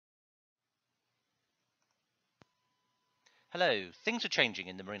Hello, things are changing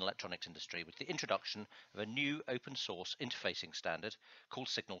in the marine electronics industry with the introduction of a new open source interfacing standard called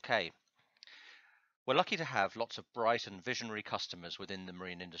Signal K. We're lucky to have lots of bright and visionary customers within the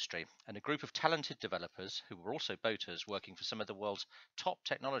marine industry and a group of talented developers who were also boaters working for some of the world's top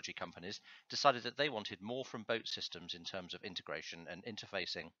technology companies decided that they wanted more from boat systems in terms of integration and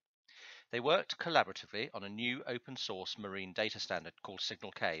interfacing. They worked collaboratively on a new open source marine data standard called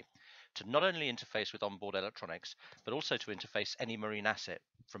Signal K to not only interface with onboard electronics, but also to interface any marine asset,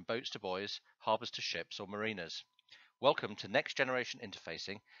 from boats to buoys, harbours to ships or mariners. Welcome to Next Generation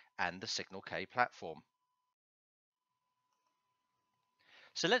Interfacing and the Signal K platform.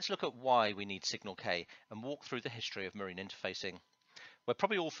 So let's look at why we need Signal K and walk through the history of marine interfacing. We're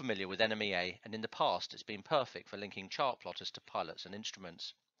probably all familiar with NMEA, and in the past it's been perfect for linking chart plotters to pilots and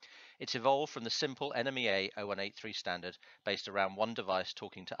instruments. It's evolved from the simple NMEA 0183 standard based around one device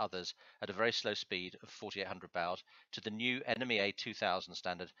talking to others at a very slow speed of 4800 baud to the new NMEA 2000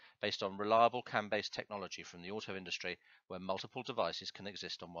 standard based on reliable CAN-based technology from the auto industry where multiple devices can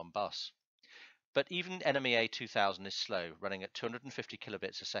exist on one bus. But even NMEA 2000 is slow, running at 250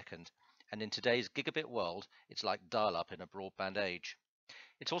 kilobits a second, and in today's gigabit world it's like dial-up in a broadband age.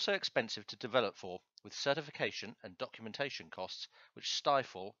 It's also expensive to develop for, with certification and documentation costs which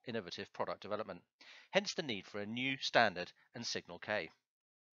stifle innovative product development, hence the need for a new standard and Signal K.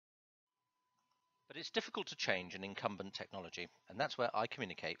 But it's difficult to change an incumbent technology, and that's where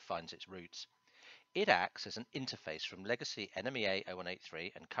iKommunicate finds its roots. It acts as an interface from legacy NMEA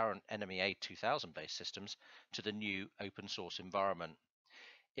 0183 and current NMEA 2000 based systems to the new open source environment.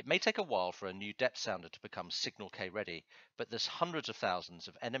 It may take a while for a new depth sounder to become Signal K ready, but there's hundreds of thousands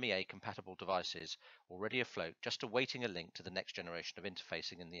of NMEA compatible devices already afloat just awaiting a link to the next generation of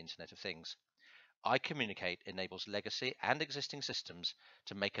interfacing in the Internet of Things. iKommunicate enables legacy and existing systems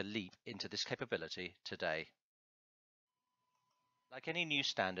to make a leap into this capability today. Like any new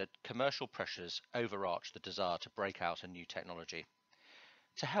standard, commercial pressures overarch the desire to break out a new technology.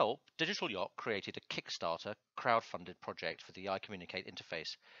 To help, Digital Yacht created a Kickstarter crowd-funded project for the iKommunicate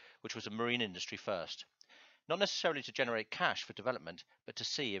interface, which was a marine industry first. Not necessarily to generate cash for development, but to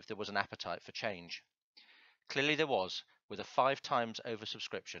see if there was an appetite for change. Clearly there was, with a 5 times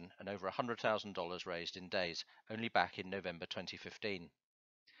oversubscription and over $100,000 raised in days, only back in November 2015.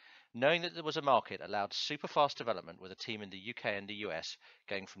 Knowing that there was a market allowed super fast development with a team in the UK and the US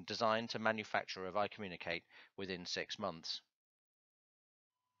going from design to manufacture of iKommunicate within 6 months.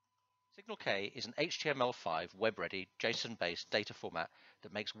 Signal K is an HTML5 web-ready, JSON-based data format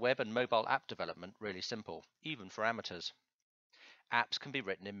that makes web and mobile app development really simple, even for amateurs. Apps can be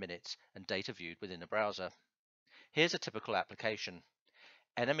written in minutes and data viewed within a browser. Here's a typical application.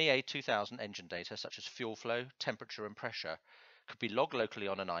 NMEA 2000 engine data such as fuel flow, temperature and pressure could be logged locally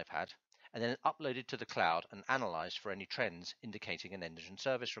on an iPad and then uploaded to the cloud and analyzed for any trends indicating an engine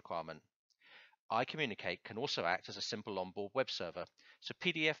service requirement. iKommunicate can also act as a simple onboard web server, so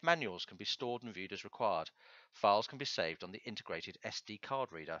PDF manuals can be stored and viewed as required. Files can be saved on the integrated SD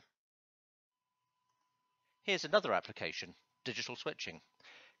card reader. Here's another application, digital switching.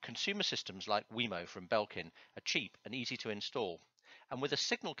 Consumer systems like Wemo from Belkin are cheap and easy to install, and with a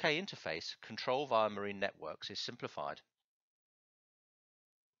Signal K interface, control via marine networks is simplified.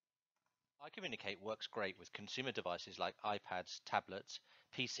 iKommunicate works great with consumer devices like iPads, tablets,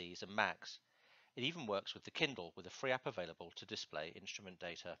 PCs and Macs. It even works with the Kindle with a free app available to display instrument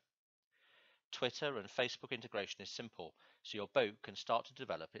data. Twitter and Facebook integration is simple, so your boat can start to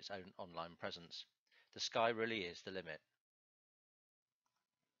develop its own online presence. The sky really is the limit.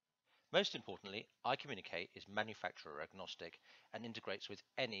 Most importantly, iKommunicate is manufacturer agnostic and integrates with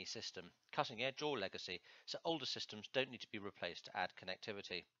any system, cutting edge or legacy, so older systems don't need to be replaced to add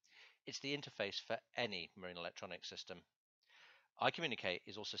connectivity. It's the interface for any marine electronics system. iKommunicate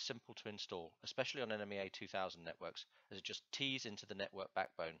is also simple to install, especially on NMEA 2000 networks, as it just tees into the network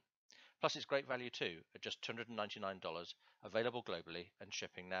backbone. Plus it's great value too, at just $299, available globally and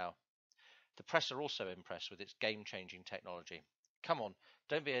shipping now. The press are also impressed with its game-changing technology. Come on,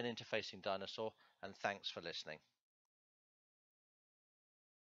 don't be an interfacing dinosaur, and thanks for listening.